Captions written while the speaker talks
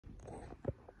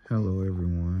Hello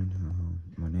everyone,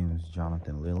 my name is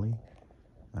Jonathan Lilly,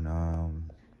 and I'm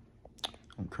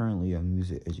currently a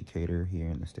music educator here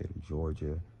in the state of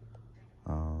Georgia,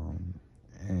 um,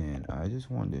 and I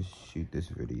just wanted to shoot this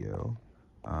video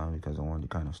because I wanted to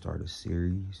kind of start a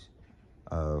series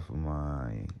of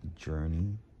my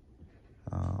journey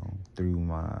through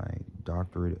my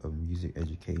Doctorate of Music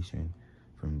Education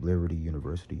from Liberty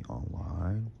University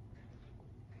Online.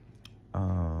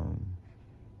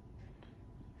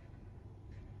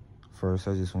 First,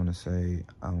 I just want to say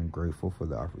I'm grateful for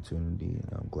the opportunity, and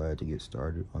I'm glad to get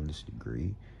started on this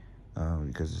degree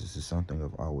because this is something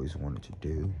I've always wanted to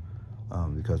do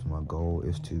because my goal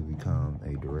is to become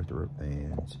a director of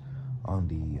bands on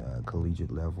the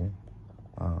collegiate level.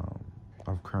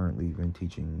 I've currently been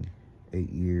teaching 8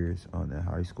 years on the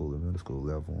high school and middle school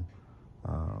level,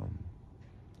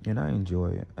 and I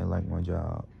enjoy it. I like my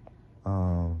job,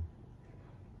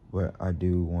 but I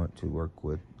do want to work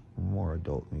with more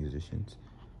adult musicians.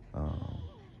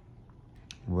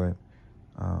 But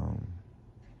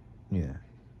yeah,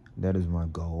 that is my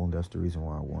goal. That's the reason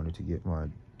why I wanted to get my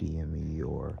DME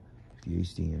or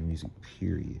PhD in music,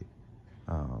 period.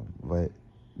 But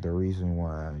the reason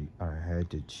why I had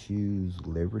to choose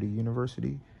Liberty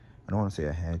University, I don't want to say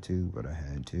I had to, but I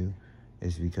had to,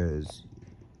 is because,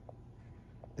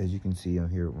 as you can see, I'm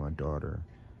here with my daughter.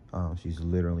 She's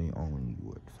literally only,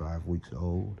 5 weeks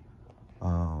old.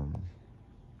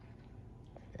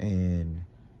 And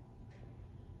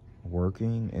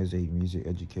working as a music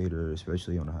educator,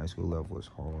 especially on the high school level, is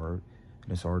hard.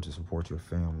 And it's hard to support your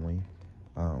family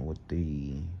with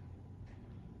the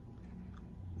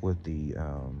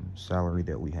salary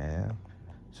that we have.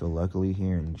 So luckily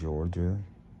here in Georgia,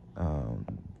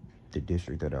 the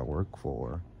district that I work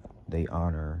for, they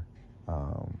honor,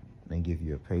 they give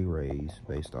you a pay raise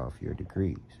based off your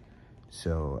degrees.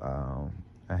 So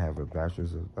I have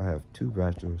I have 2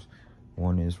 bachelors.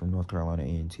 One is from North Carolina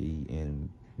A&T in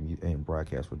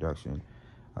broadcast production.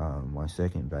 My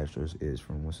second bachelor's is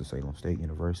from Winston-Salem State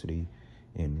University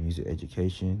in music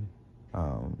education.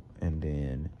 And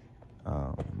then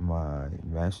my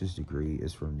master's degree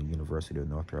is from the University of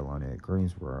North Carolina at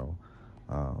Greensboro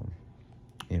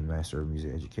in Master of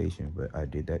Music Education, but I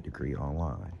did that degree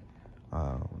online.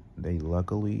 They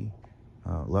luckily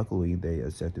they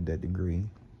accepted that degree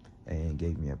and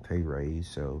gave me a pay raise,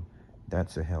 so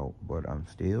that's a help. But I'm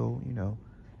still,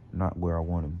 not where I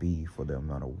want to be for the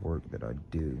amount of work that I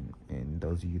do. And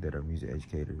those of you that are music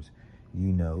educators,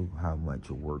 you know how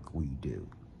much work we do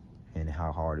and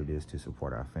how hard it is to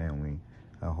support our family,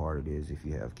 how hard it is if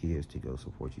you have kids to go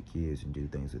support your kids and do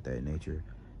things of that nature,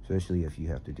 especially if you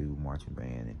have to do marching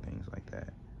band and things like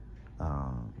that.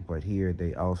 But here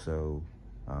they also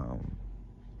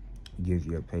give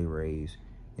you a pay raise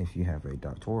if you have a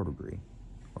doctoral degree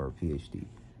or a PhD.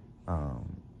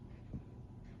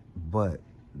 But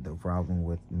the problem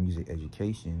with music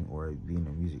education or being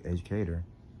a music educator,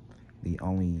 the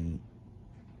only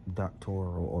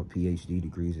doctoral or PhD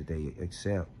degrees that they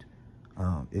accept,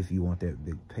 if you want that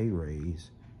big pay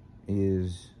raise,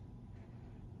 is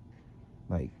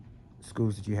like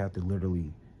schools that you have to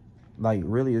literally,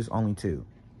 really it's only 2.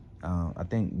 I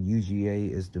think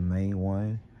UGA is the main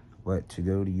one, but to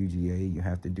go to UGA, you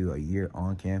have to do a year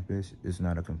on campus. It's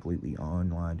not a completely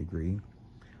online degree.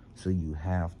 So you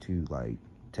have to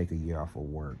take a year off of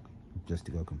work just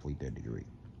to go complete that degree,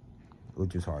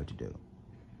 which is hard to do.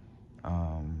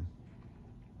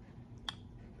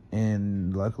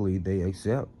 And luckily they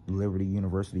accept Liberty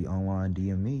University Online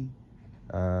DME,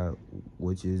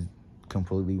 which is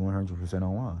completely 100%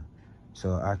 online.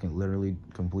 So I can literally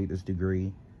complete this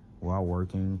degree while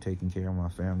working, taking care of my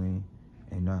family,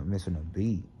 and not missing a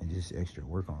beat, and just extra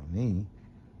work on me.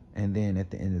 And then at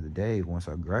the end of the day, once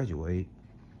I graduate,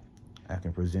 I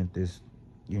can present this,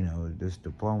 this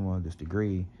diploma, this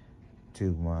degree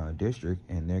to my district,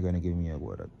 and they're going to give me I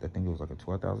think it was like a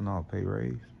 $12,000 pay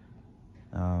raise.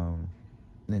 And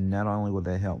not only would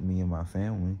that help me and my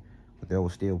family, but that will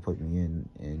still put me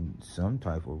in some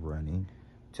type of running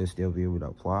to still be able to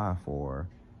apply for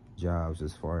jobs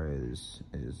as far as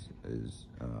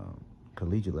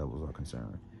collegiate levels are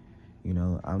concerned.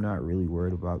 I'm not really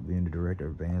worried about being the director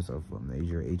of bands of a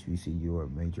major HBCU or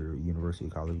major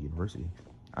university.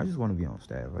 I just want to be on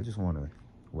staff. I just want to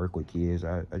work with kids.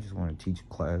 I just want to teach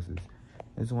classes.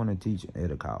 I just want to teach at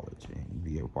a college and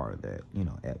be a part of that,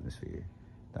 atmosphere,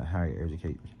 the higher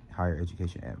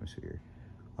education atmosphere.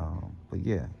 But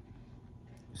yeah,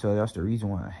 so that's the reason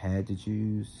why I had to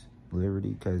choose Liberty,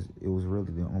 because it was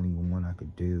really the only one I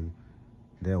could do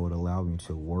that would allow me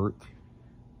to work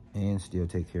and still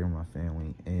take care of my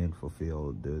family and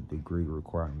fulfill the degree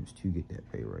requirements to get that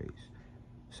pay raise.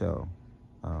 So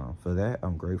for that,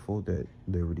 I'm grateful that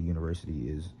Liberty University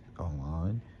is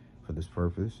online for this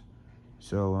purpose.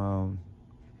 So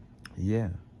yeah,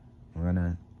 I'm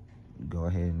gonna go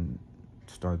ahead and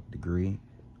start the degree.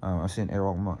 I sent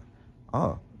all my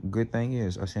good thing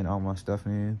is I sent all my stuff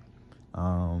in.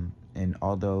 And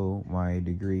although my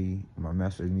degree, my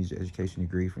Master of Music Education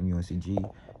degree from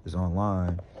UNCG is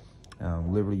online,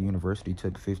 Liberty University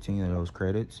took 15 of those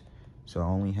credits. So I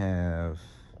only have,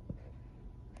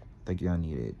 I think I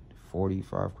needed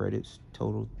 45 credits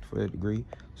total for that degree.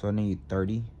 So I need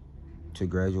 30 to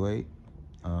graduate.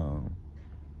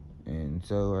 And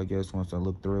so I guess once I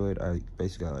look through it, I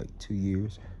basically got like 2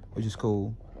 years, which is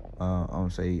cool. I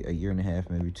would say a year and a half,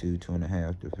 maybe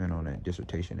 2.5, depending on that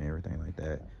dissertation and everything like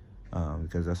that.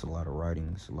 Because that's a lot of writing,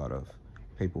 it's a lot of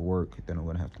paperwork that I'm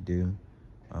gonna have to do.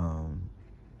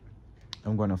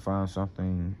 I'm gonna find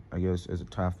something, I guess, as a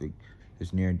topic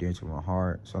that's near and dear to my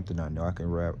heart, something I know I can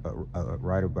write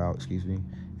about,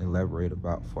 elaborate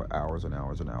about for hours and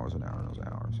hours and hours and hours and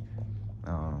hours.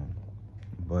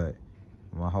 But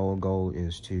my whole goal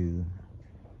is to,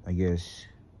 I guess,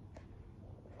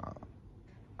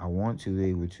 I want to be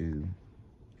able to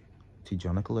teach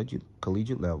on a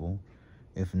collegiate level.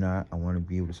 If not, I want to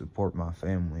be able to support my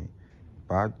family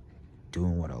by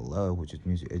doing what I love, which is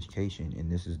music education.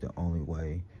 And this is the only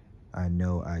way I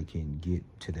know I can get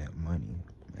to that money.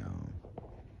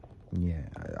 Yeah,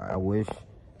 I wish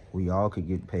we all could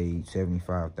get paid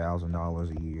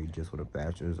 $75,000 a year just with a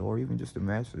bachelor's or even just a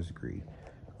master's degree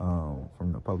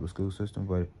from the public school system,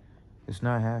 but it's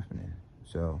not happening.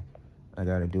 So I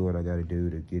got to do what I got to do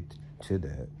to get to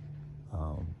that.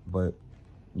 But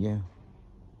yeah,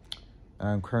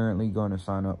 I'm currently going to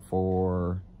sign up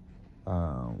for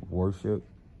worship.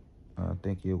 I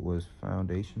think it was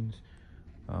foundations.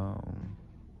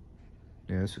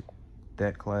 There's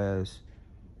that class,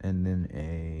 and then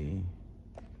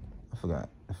I forgot,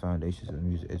 the foundations of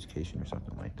music education or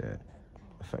something like that.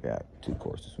 I forgot 2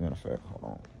 courses. Matter of fact, hold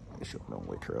on. Make sure I don't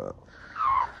wake her up.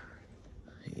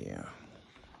 Yeah.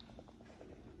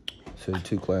 So the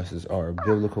 2 classes are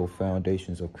Biblical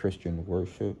Foundations of Christian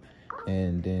Worship,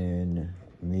 and then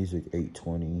Music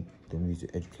 820, the Music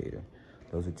Educator.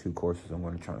 Those are 2 courses I'm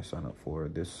going to try to sign up for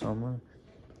this summer.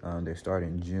 They start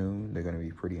in June. They're going to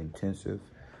be pretty intensive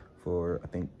for, I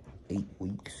think, 8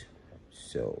 weeks.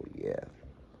 So, yeah.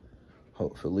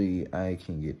 Hopefully, I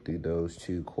can get through those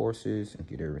 2 courses and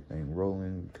get everything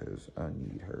rolling, because I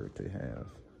need her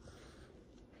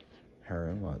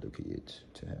and my other kids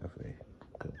to have a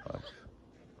good life.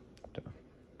 So,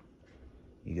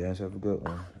 you guys have a good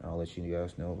one. I'll let you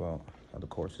guys know about how the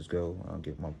courses go. I'll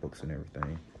get my books and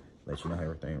everything. Let you know how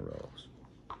everything rolls.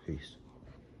 Peace.